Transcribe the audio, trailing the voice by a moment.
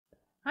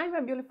Hi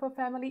my beautiful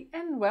family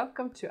and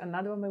welcome to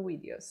another of my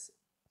videos.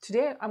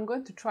 Today I'm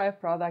going to try a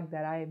product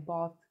that I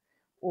bought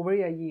over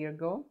a year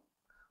ago,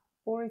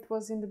 or it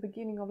was in the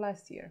beginning of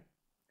last year.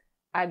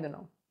 I don't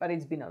know, but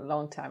it's been a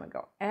long time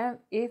ago, and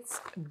it's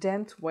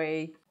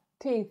DENTWAY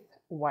Teeth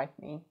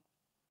Whitening.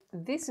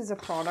 This is a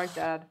product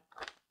that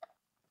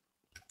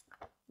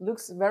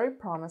looks very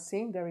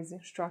promising. There is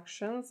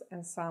instructions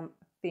and some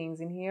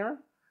things in here.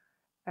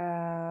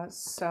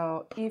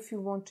 So if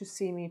you want to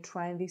see me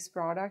trying this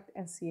product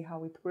and see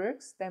how it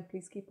works, then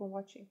please keep on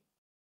watching.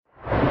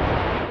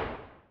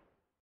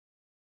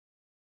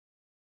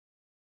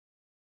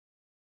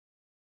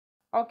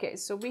 Okay,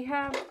 so we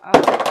have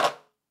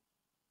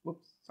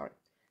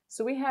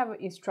So we have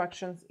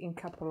instructions in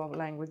a couple of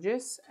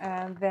languages,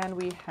 and then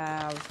we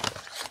have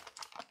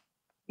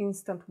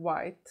instant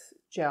white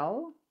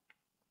gel.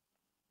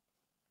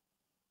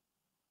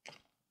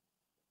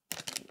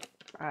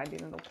 I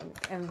didn't open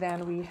it. And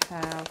then we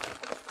have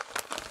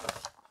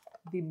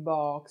the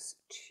box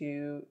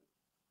to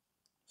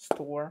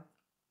store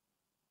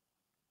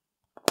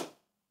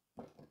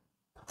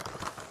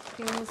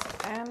things,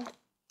 and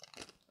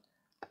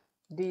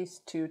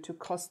these two to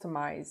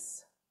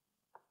customize.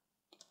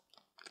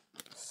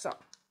 So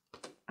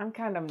I'm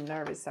kind of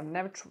nervous. I've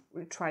never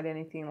tried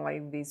anything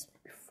like this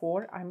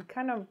before. I'm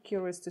kind of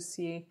curious to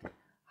see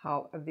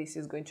how this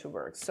is going to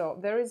work. So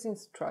there is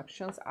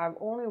instructions. I've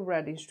only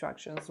read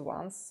instructions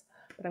once,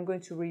 but I'm going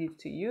to read it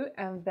to you,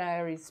 and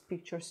there is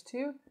pictures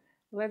too.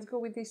 Let's go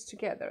with this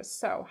together.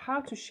 So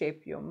how to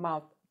shape your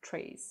mouth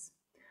trays.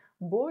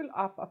 Boil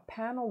up a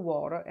pan of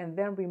water and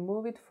then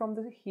remove it from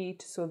the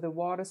heat so the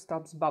water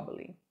stops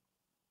bubbling.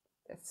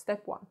 That's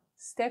step 1.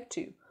 Step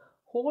 2.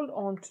 Hold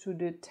on to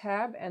the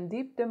tab and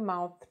dip the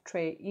mouth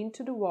tray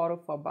into the water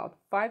for about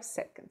 5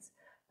 seconds.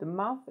 The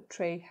mouth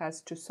tray has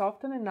to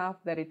soften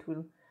enough that it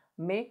will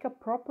make a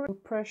proper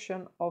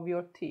impression of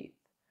your teeth.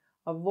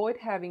 Avoid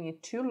having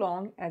it too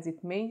long as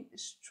it may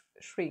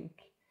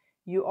shrink.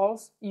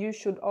 You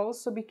should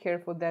also be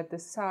careful that the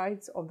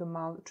sides of the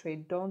mouth tray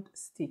don't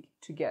stick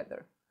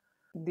together.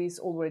 This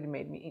already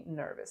made me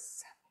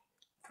nervous.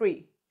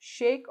 3.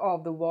 Shake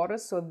off the water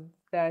so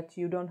that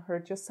you don't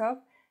hurt yourself,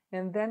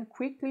 and then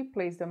quickly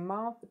place the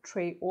mouth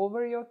tray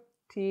over your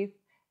teeth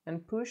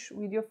and push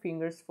with your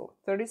fingers for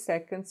 30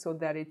 seconds so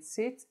that it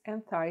sits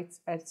as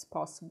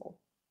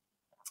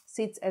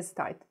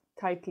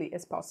tightly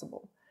as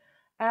possible.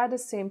 At the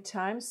same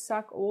time,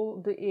 suck all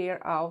the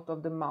air out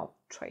of the mouth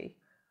tray.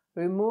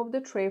 Remove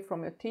the tray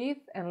from your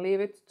teeth and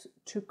leave it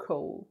to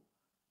cool.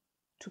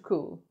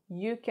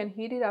 You can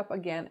heat it up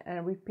again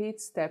and repeat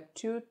step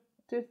 2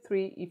 to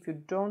 3 if you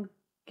don't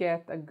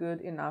get a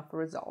good enough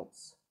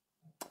results.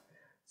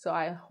 So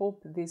I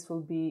hope this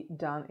will be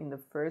done in the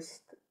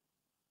first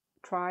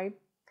try.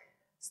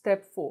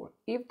 Step 4.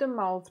 If the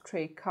mouth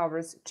tray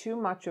covers too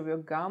much of your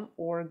gum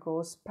or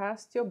goes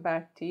past your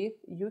back teeth,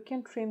 you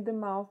can trim the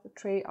mouth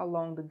tray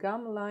along the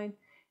gum line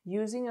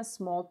using a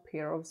small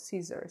pair of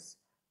scissors.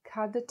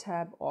 Cut the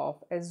tab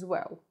off as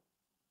well.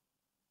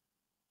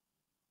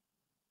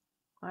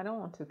 I don't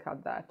want to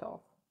cut that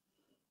off.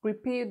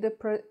 Repeat the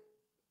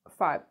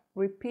 5.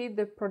 Repeat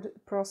the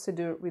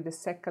procedure with the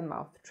second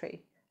mouth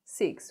tray.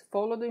 6.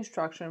 Follow the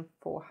instruction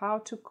for how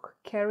to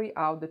carry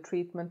out the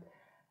treatment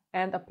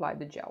and apply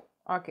the gel.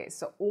 Okay,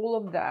 so all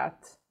of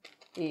that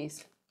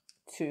is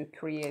to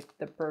create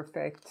the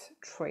perfect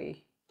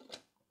tray.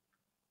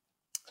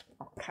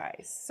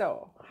 Okay,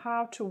 so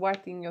how to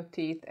whiten your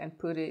teeth and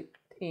put it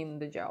in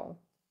the gel.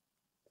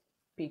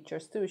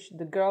 Pictures too.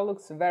 The girl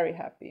looks very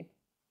happy.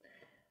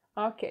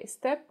 Okay,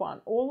 step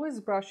 1. Always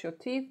brush your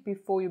teeth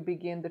before you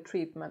begin the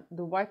treatment.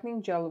 The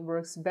whitening gel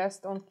works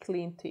best on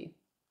clean teeth.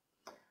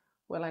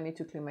 Well, I need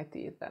to clean my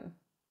teeth then.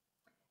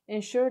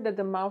 Ensure that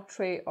the mouth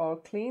tray are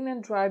clean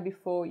and dry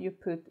before you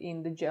put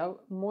in the gel.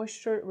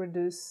 Moisture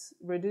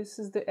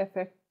reduces the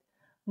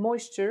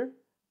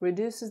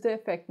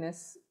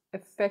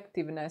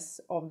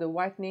effectiveness of the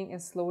whitening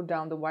and slow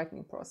down the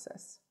whitening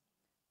process.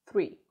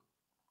 3.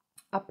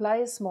 Apply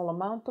a small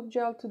amount of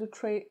gel to the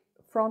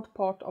front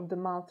part of the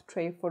mouth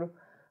tray for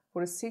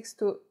 6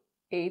 to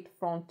 8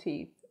 front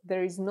teeth.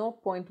 There is no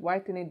point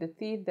whitening the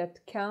teeth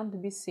that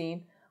can't be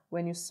seen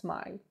when you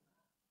smile.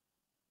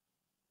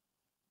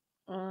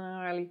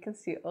 You can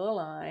see all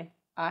I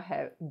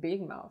have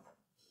big mouth.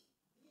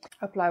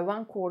 Apply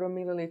 1/4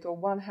 milliliter or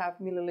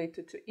 1/2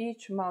 milliliter to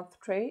each mouth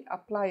tray.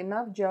 Apply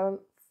enough gel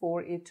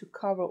for it to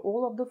cover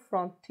all of the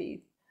front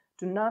teeth.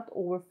 Do not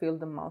overfill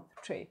the mouth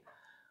tray.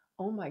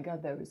 Oh my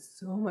god, there is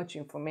so much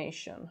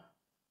information.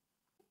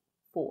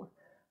 4.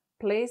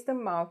 Place the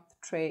mouth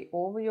tray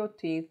over your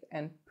teeth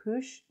and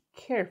push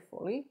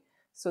carefully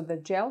so the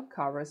gel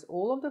covers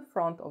all of the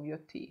front of your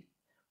teeth.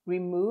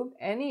 Remove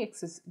any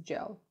excess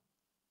gel.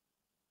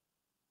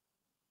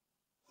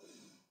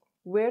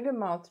 Wear the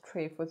mouth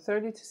tray for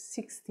 30 to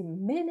 60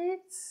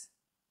 minutes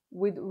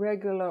with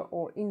regular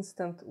or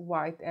instant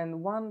white,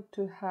 and 1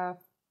 to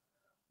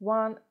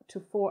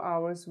 4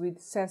 hours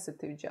with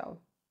sensitive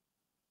gel.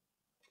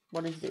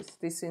 What is this?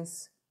 This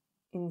is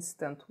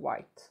instant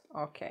white.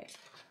 Okay.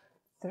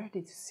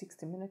 30 to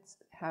 60 minutes.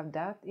 Have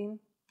that in.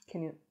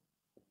 Can you?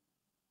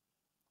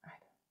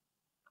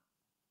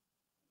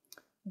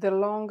 The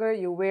longer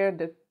you wear,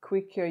 the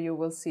quicker you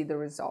will see the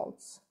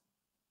results.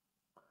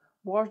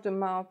 Wash the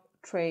mouth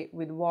tray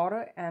with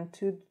water and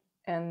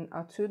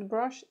a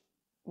toothbrush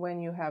when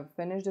you have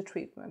finished the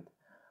treatment.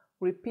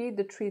 Repeat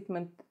the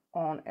treatment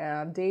on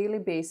a daily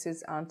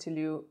basis until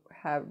you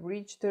have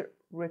reached the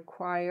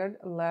required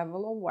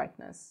level of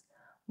whiteness.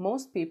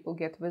 Most people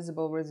get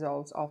visible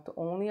results after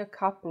only a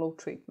couple of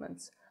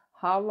treatments.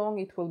 How long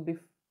it will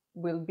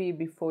be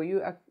before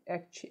you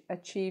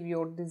achieve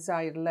your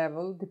desired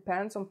level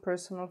depends on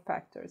personal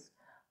factors,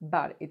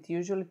 but it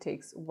usually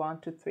takes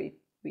 1 to 3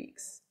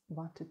 weeks.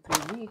 1 to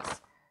 3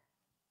 weeks,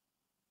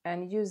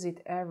 and use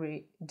it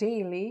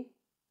daily.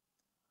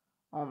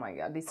 Oh my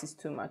god, this is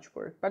too much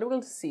work, but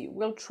we'll see.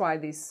 We'll try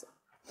this.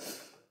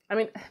 I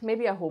mean,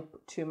 maybe I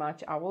hope too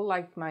much. I would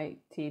like my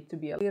teeth to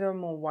be a little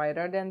more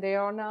whiter than they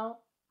are now.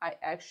 I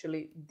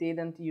actually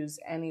didn't use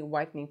any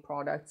whitening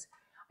products.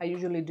 I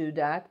usually do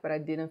that, but I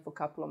didn't for a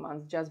couple of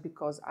months just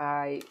because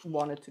I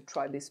wanted to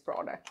try this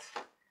product.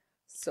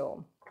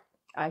 So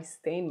I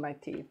stained my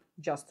teeth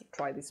just to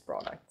try this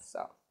product.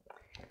 So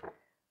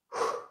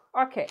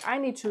okay, I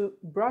need to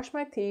brush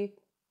my teeth,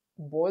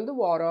 boil the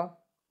water,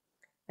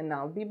 and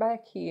I'll be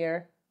back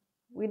here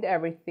with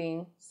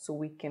everything so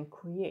we can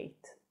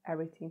create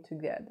everything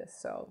together.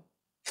 So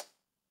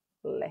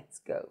let's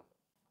go.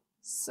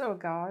 So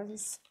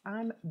guys,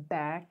 I'm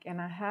back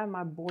and I have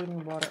my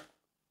boiling water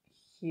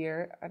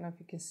here. I don't know if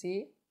you can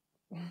see.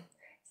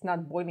 It's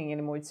not boiling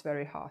anymore, it's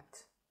very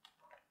hot.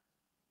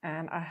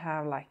 And I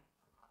have like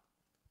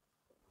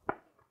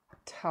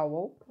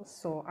towel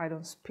so I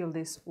don't spill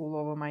this all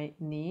over my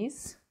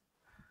knees.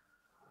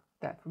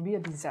 That would be a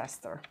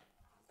disaster.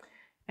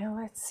 And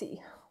let's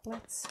see,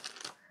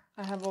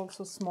 I have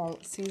also small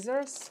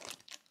scissors.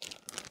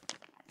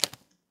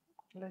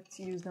 Let's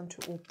use them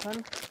to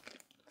open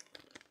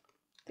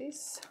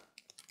this.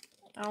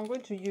 I'm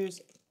going to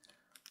use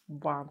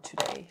one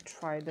today.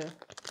 Try this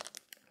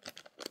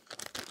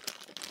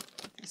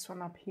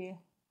one up here.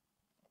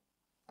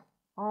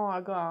 Oh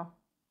my god.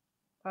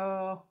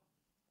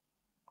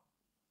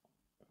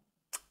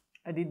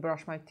 I did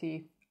brush my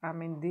teeth. I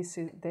mean, this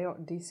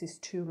is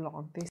too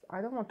long.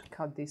 I don't want to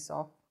cut this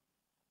off.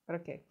 But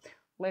okay,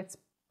 let's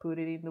put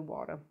it in the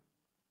water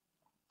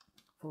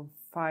for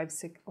 5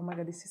 seconds. Oh my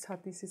god, this is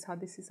hot, this is hot,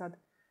 this is hot.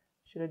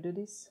 Should I do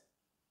this?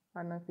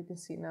 I don't know if you can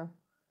see now.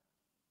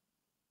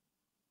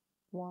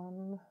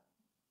 1,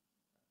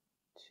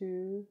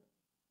 2,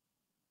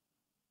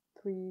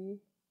 3,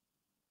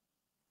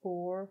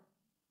 4,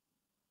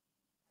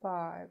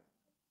 5.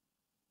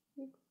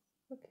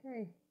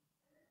 Okay.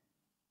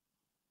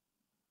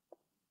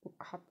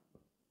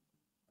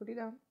 Put it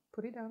down,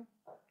 put it down,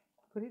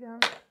 put it down.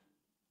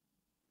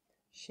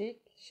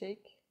 Shake,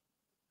 shake.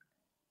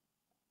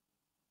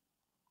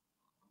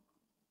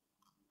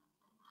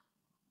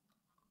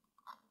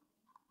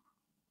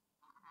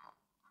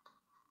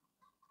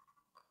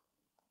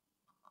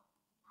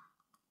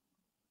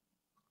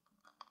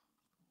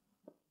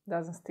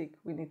 Doesn't stick,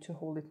 we need to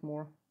hold it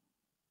more.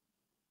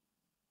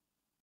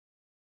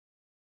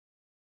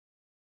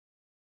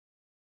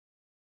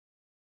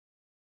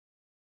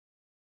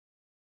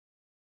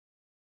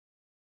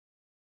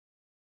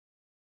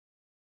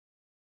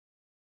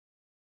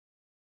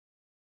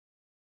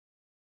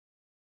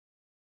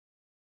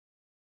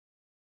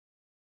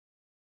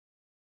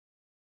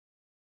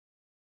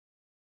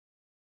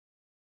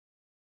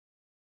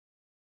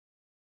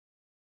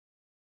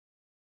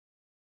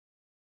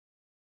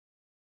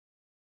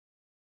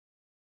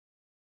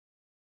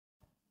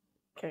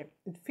 Okay,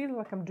 it feels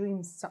like I'm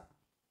doing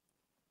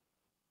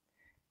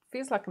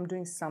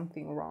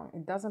something wrong.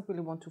 It doesn't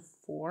really want to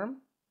form,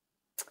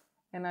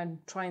 and I'm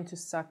trying to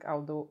suck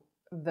out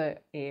the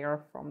air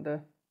from the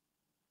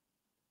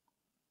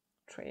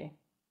tray.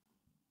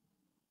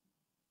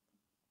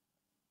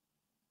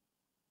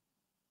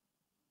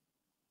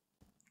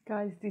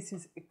 Guys, this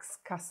is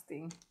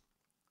disgusting.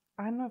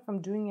 I don't know if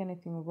I'm doing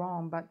anything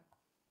wrong, but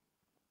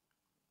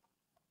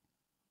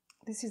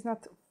this is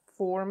not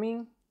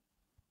forming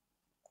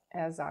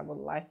as I would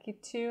like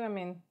it to. I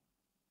mean,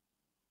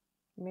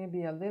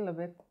 maybe a little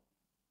bit.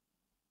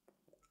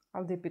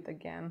 I'll dip it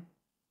again.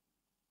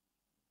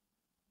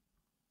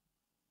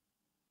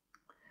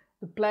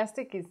 The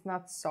plastic is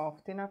not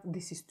soft enough.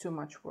 This is too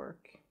much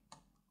work.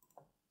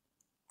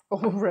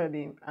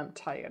 Already, I'm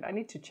tired. I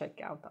need to check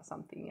out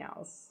something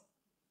else.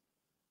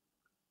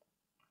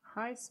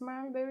 Hi,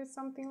 Smile. There is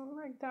something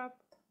like that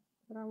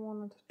I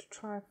wanted to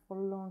try for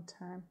a long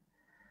time.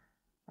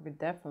 I'll be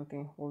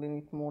definitely holding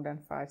it more than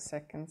 5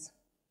 seconds.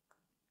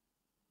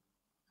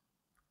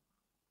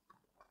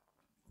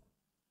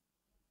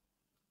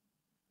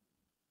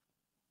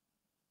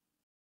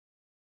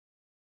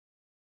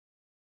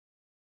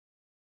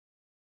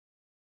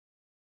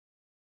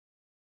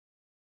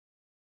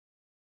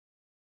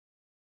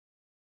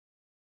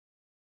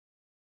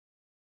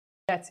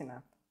 That's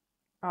enough.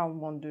 I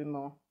won't do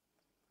more.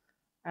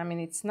 I mean,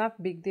 it's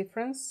not big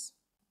difference.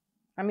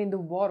 I mean, the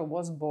water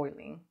was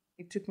boiling.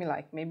 It took me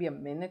like maybe a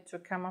minute to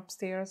come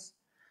upstairs.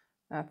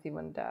 Not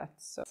even that.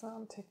 So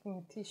I'm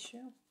taking a tissue.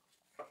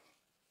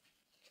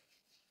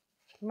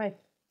 My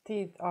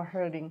teeth are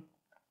hurting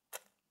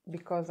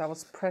because I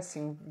was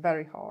pressing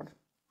very hard.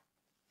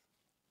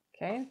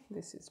 Okay,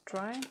 this is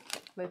dry.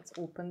 Let's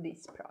open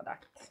this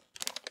product.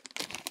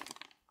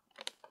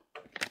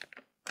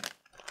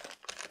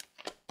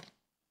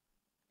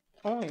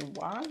 Only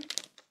one.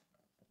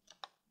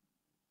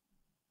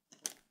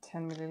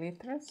 10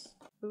 milliliters.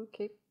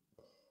 Okay,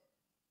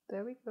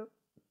 there we go.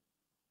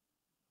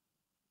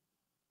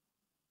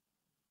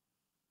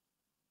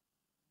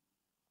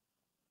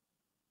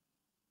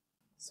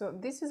 So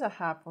this is a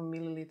half a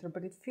milliliter,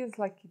 but it feels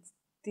like it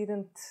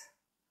didn't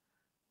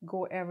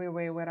go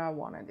everywhere where I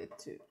wanted it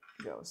to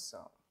go. So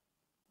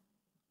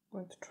I'm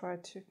going to try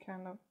to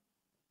kind of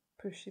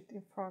push it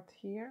in front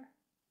here.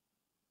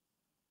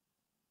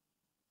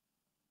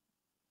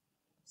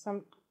 So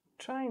I'm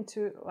trying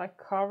to like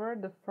cover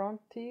the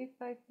front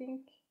teeth, I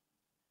think,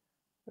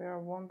 where I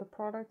want the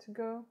product to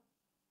go.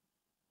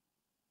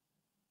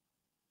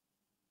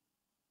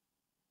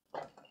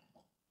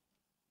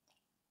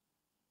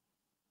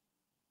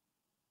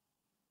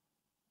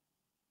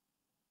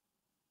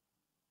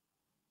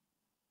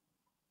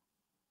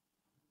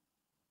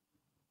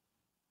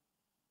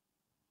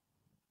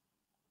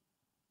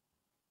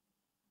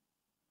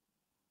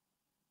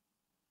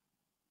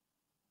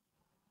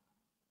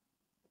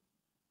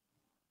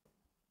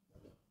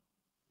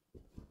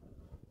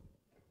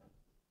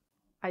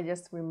 I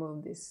just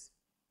removed this.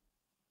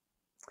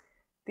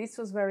 This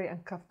was very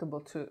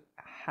uncomfortable to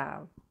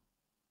have.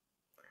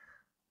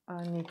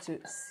 I need to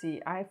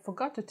see. I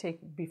forgot to take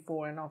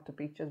before and after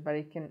pictures, but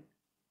you can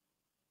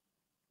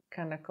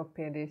kind of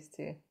compare this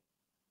to.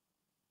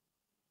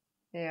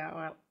 Yeah,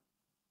 well,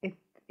 it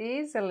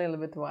is a little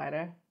bit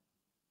wider.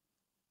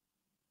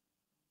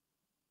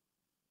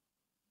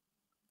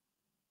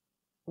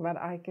 But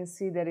I can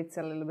see that it's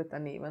a little bit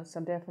uneven,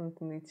 so I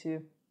definitely need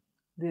to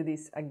do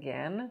this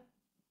again.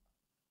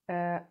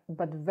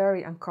 But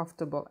very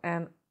uncomfortable,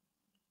 and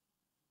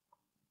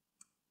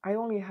I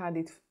only had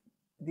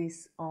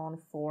this on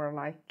for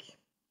like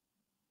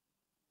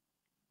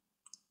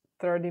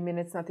 30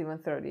 minutes, not even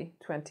 30,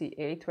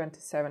 28,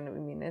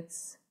 27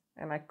 minutes,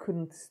 and I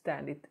couldn't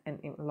stand it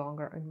any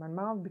longer in my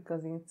mouth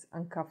because it's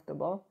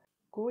uncomfortable.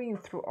 Going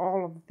through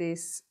all of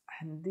this,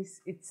 and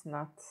it's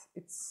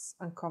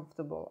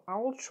uncomfortable. I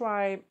will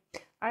try.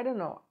 I don't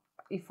know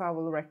if I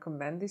will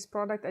recommend this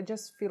product. I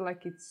just feel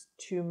like it's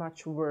too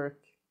much work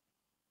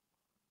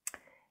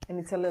and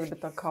it's a little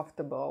bit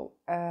uncomfortable.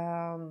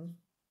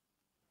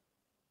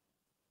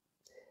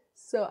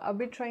 So I've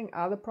been trying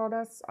other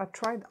products. I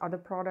tried other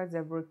products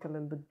that worked a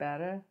little bit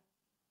better.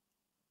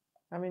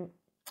 I mean,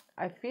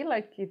 I feel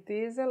like it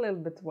is a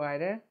little bit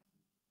wider,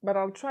 but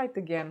I'll try it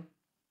again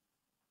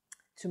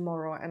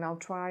tomorrow, and I'll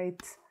try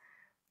it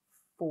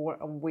for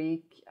a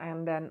week,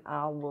 and then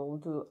I will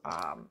do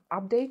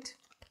update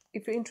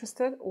if you're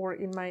interested, or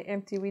in my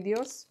empty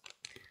videos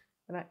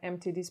when I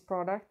empty this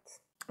product,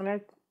 and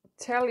I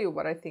tell you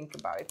what I think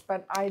about it.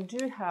 But I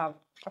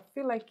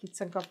feel like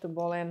it's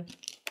uncomfortable and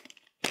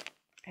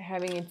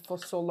having it for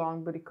so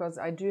long, but because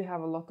I do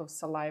have a lot of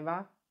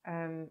saliva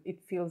and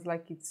it feels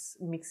like it's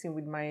mixing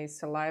with my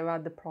saliva,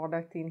 the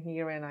product in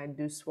here, and I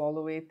do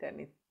swallow it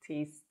and it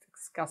tastes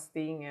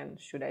disgusting. And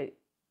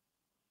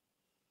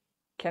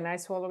can I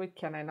swallow it?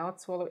 Can I not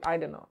swallow it? I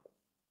don't know.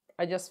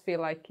 I just feel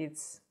like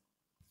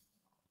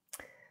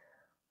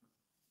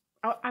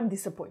I'm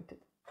disappointed.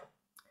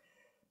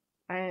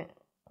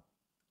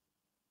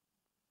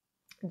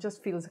 It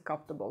just feels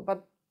uncomfortable,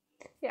 but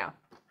yeah,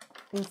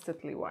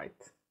 instantly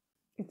white.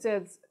 It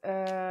says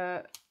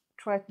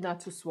try not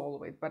to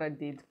swallow it, but I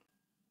did.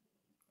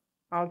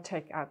 I'll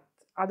check out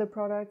other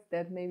products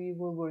that maybe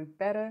will work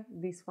better.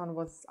 This one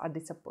was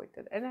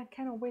disappointed, and I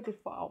kind of waited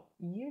for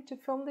a year to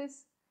film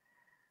this.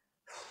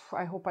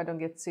 I hope I don't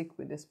get sick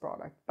with this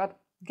product. But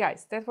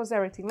guys, that was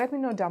everything. Let me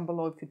know down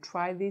below if you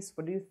try this.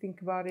 What do you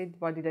think about it?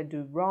 What did I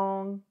do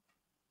wrong?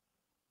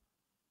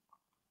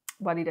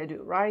 What did I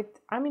do right?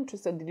 I'm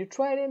interested. Did you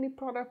try any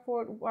product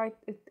for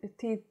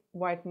teeth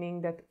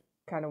whitening that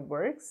kind of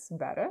works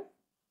better?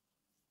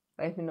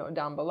 Let me know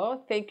down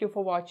below. Thank you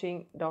for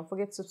watching. Don't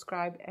forget to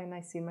subscribe, and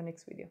I see you in my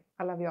next video.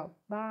 I love you all.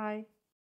 Bye.